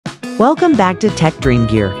Welcome back to Tech Dream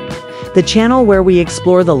Gear, the channel where we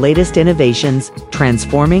explore the latest innovations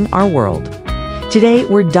transforming our world. Today,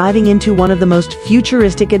 we're diving into one of the most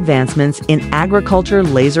futuristic advancements in agriculture: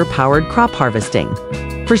 laser-powered crop harvesting.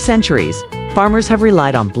 For centuries, farmers have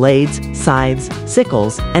relied on blades, scythes,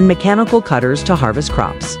 sickles, and mechanical cutters to harvest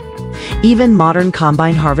crops. Even modern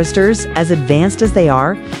combine harvesters, as advanced as they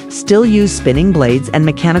are, still use spinning blades and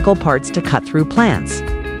mechanical parts to cut through plants.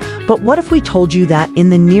 But what if we told you that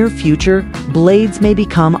in the near future, blades may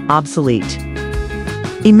become obsolete?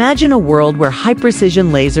 Imagine a world where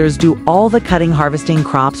high-precision lasers do all the cutting, harvesting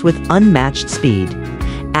crops with unmatched speed,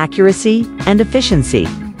 accuracy, and efficiency.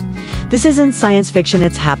 This isn't science fiction,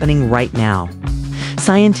 it's happening right now.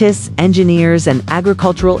 Scientists, engineers, and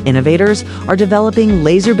agricultural innovators are developing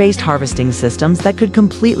laser-based harvesting systems that could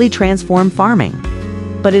completely transform farming.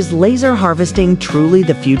 But is laser harvesting truly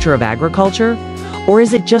the future of agriculture? Or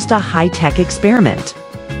is it just a high-tech experiment?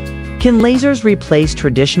 Can lasers replace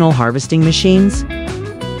traditional harvesting machines?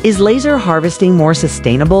 Is laser harvesting more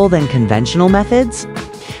sustainable than conventional methods?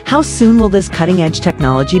 How soon will this cutting-edge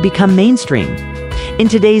technology become mainstream? In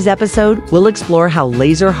today's episode, we'll explore how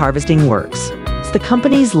laser harvesting works, the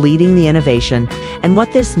companies leading the innovation, and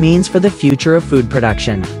what this means for the future of food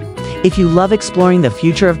production. If you love exploring the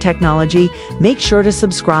future of technology, make sure to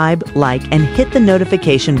subscribe, like, and hit the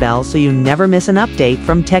notification bell so you never miss an update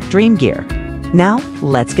from Tech Dream Gear. Now,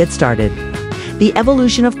 let's get started. The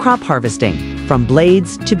evolution of crop harvesting, from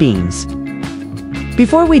blades to beams.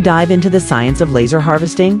 Before we dive into the science of laser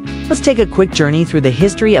harvesting, let's take a quick journey through the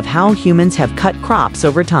history of how humans have cut crops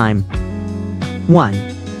over time. 1.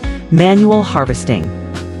 Manual harvesting,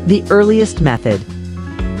 the earliest method.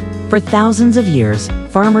 For thousands of years,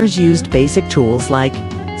 farmers used basic tools like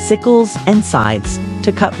sickles and scythes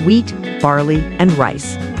to cut wheat, barley, and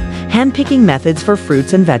rice, hand-picking methods for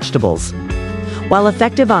fruits and vegetables. While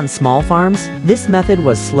effective on small farms, this method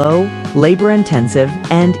was slow, labor-intensive,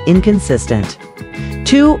 and inconsistent.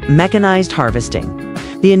 2. Mechanized harvesting,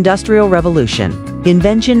 the Industrial Revolution, the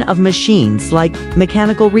invention of machines like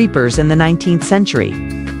mechanical reapers in the 19th century,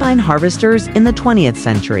 combine harvesters in the 20th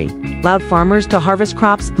century, allowed farmers to harvest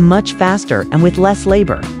crops much faster and with less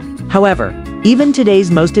labor. However, even today's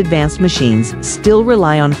most advanced machines still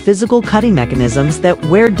rely on physical cutting mechanisms that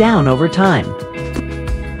wear down over time.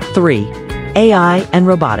 3. AI and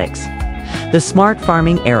robotics, the smart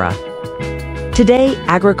farming era. Today,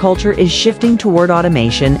 agriculture is shifting toward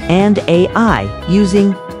automation and AI,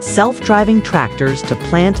 using self-driving tractors to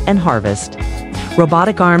plant and harvest,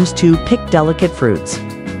 robotic arms to pick delicate fruits,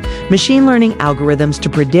 machine learning algorithms to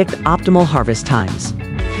predict optimal harvest times.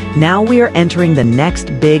 Now we are entering the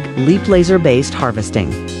next big leap: laser-based harvesting.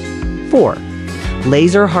 4.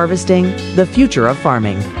 Laser harvesting, the future of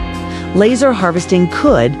farming. Laser harvesting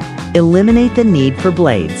could eliminate the need for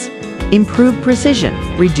blades, improve precision,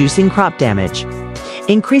 reducing crop damage,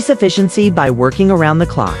 increase efficiency by working around the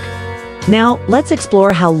clock. Now, let's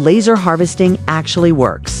explore how laser harvesting actually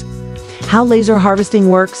works. How laser harvesting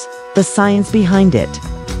works, the science behind it.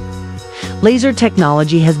 Laser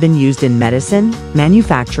technology has been used in medicine,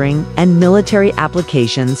 manufacturing, and military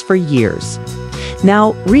applications for years.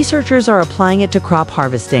 Now, researchers are applying it to crop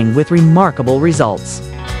harvesting with remarkable results.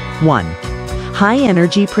 1.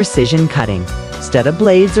 High-energy precision cutting. Instead of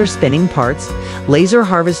blades or spinning parts, laser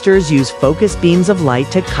harvesters use focused beams of light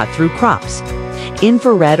to cut through crops.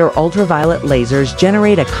 Infrared or ultraviolet lasers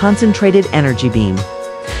generate a concentrated energy beam.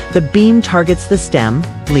 The beam targets the stem,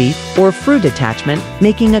 leaf, or fruit attachment,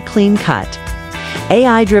 making a clean cut.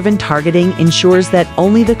 AI-driven targeting ensures that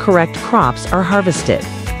only the correct crops are harvested.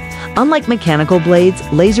 Unlike mechanical blades,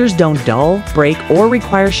 lasers don't dull, break, or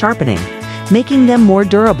require sharpening, making them more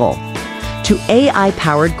durable. To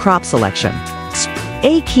AI-powered crop selection.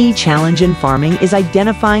 A key challenge in farming is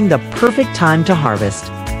identifying the perfect time to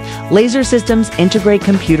harvest. Laser systems integrate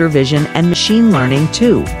computer vision and machine learning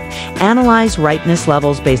to analyze ripeness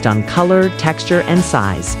levels based on color, texture, and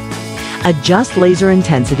size. Adjust laser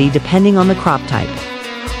intensity depending on the crop type.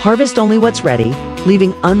 Harvest only what's ready,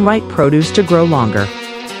 leaving unripe produce to grow longer.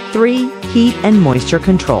 3. Heat and moisture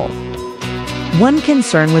control. One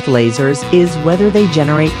concern with lasers is whether they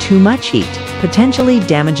generate too much heat, potentially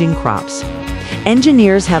damaging crops.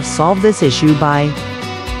 Engineers have solved this issue by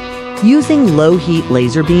using low-heat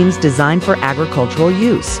laser beams designed for agricultural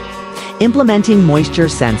use, implementing moisture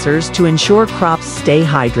sensors to ensure crops stay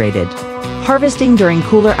hydrated, harvesting during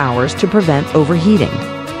cooler hours to prevent overheating.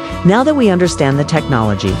 Now that we understand the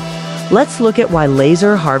technology, let's look at why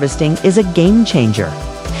laser harvesting is a game changer.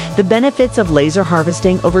 The benefits of laser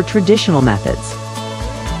harvesting over traditional methods.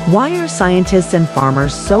 Why are scientists and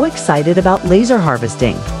farmers so excited about laser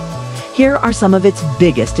harvesting? Here are some of its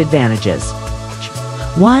biggest advantages.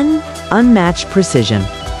 1. Unmatched precision.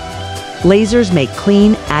 Lasers make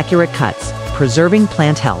clean, accurate cuts, preserving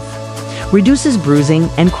plant health. Reduces bruising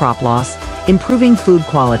and crop loss, improving food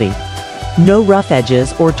quality. No rough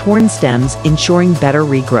edges or torn stems, ensuring better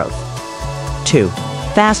regrowth. 2.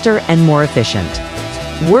 Faster and more efficient.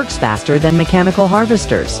 Works faster than mechanical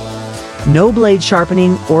harvesters. No blade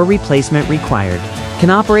sharpening or replacement required. Can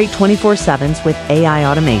operate 24/7 with AI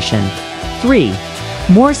automation. 3.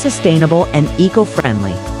 More sustainable and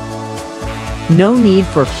eco-friendly. No need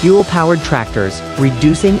for fuel-powered tractors,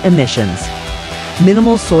 reducing emissions.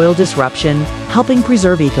 Minimal soil disruption, helping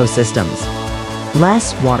preserve ecosystems.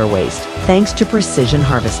 Less water waste, thanks to precision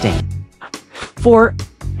harvesting. 4.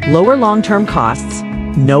 Lower long-term costs,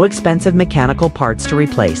 no expensive mechanical parts to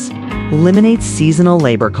replace. Eliminates seasonal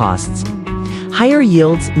labor costs. Higher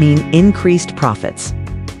yields mean increased profits.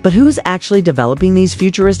 But who's actually developing these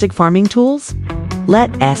futuristic farming tools? Let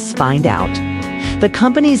us find out. The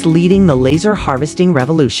companies leading the laser harvesting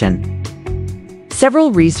revolution.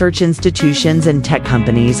 Several research institutions and tech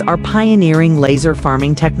companies are pioneering laser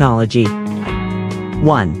farming technology.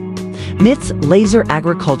 1. MIT's Laser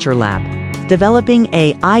Agriculture Lab, developing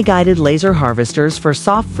AI-guided laser harvesters for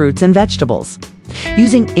soft fruits and vegetables,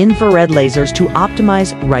 using infrared lasers to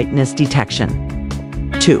optimize ripeness detection.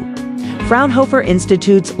 2. Fraunhofer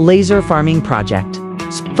Institute's Laser Farming Project,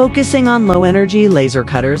 focusing on low-energy laser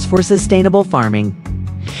cutters for sustainable farming,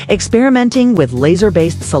 experimenting with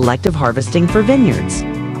laser-based selective harvesting for vineyards.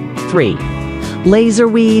 3. Laser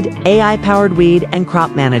weed, AI-powered weed and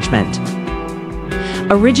crop management.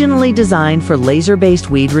 Originally designed for laser-based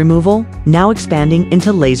weed removal, now expanding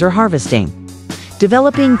into laser harvesting,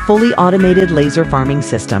 developing fully automated laser farming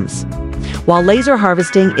systems, while laser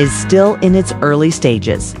harvesting is still in its early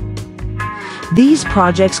stages. These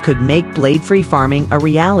projects could make blade-free farming a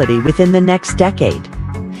reality within the next decade.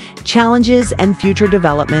 Challenges and future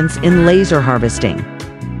developments in laser harvesting.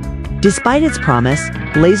 Despite its promise,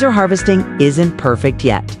 laser harvesting isn't perfect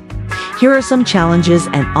yet. Here are some challenges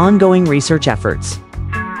and ongoing research efforts.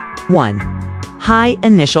 1. High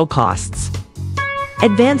initial costs.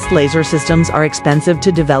 Advanced laser systems are expensive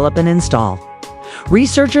to develop and install.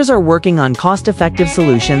 Researchers are working on cost-effective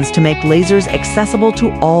solutions to make lasers accessible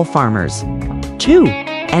to all farmers. 2.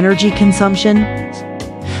 Energy consumption.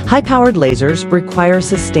 High-powered lasers require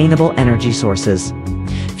sustainable energy sources.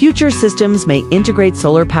 Future systems may integrate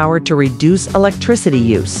solar power to reduce electricity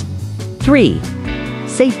use. 3.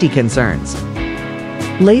 Safety concerns.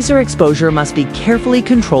 Laser exposure must be carefully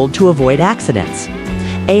controlled to avoid accidents.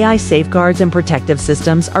 AI safeguards and protective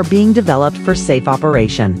systems are being developed for safe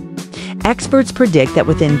operation. Experts predict that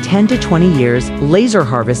within 10 to 20 years, laser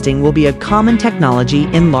harvesting will be a common technology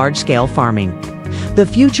in large-scale farming. The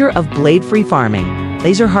future of blade-free farming.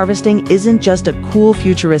 Laser harvesting isn't just a cool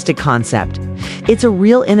futuristic concept. It's a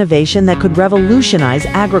real innovation that could revolutionize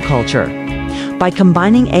agriculture. By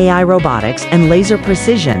combining AI robotics and laser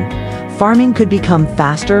precision, farming could become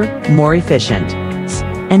faster, more efficient,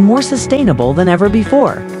 and more sustainable than ever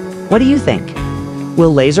before. What do you think?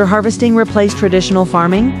 Will laser harvesting replace traditional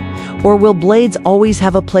farming? Or will blades always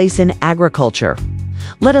have a place in agriculture?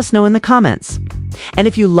 Let us know in the comments. And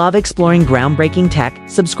if you love exploring groundbreaking tech,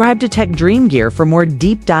 subscribe to Tech Dream Gear for more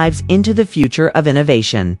deep dives into the future of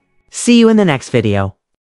innovation. See you in the next video.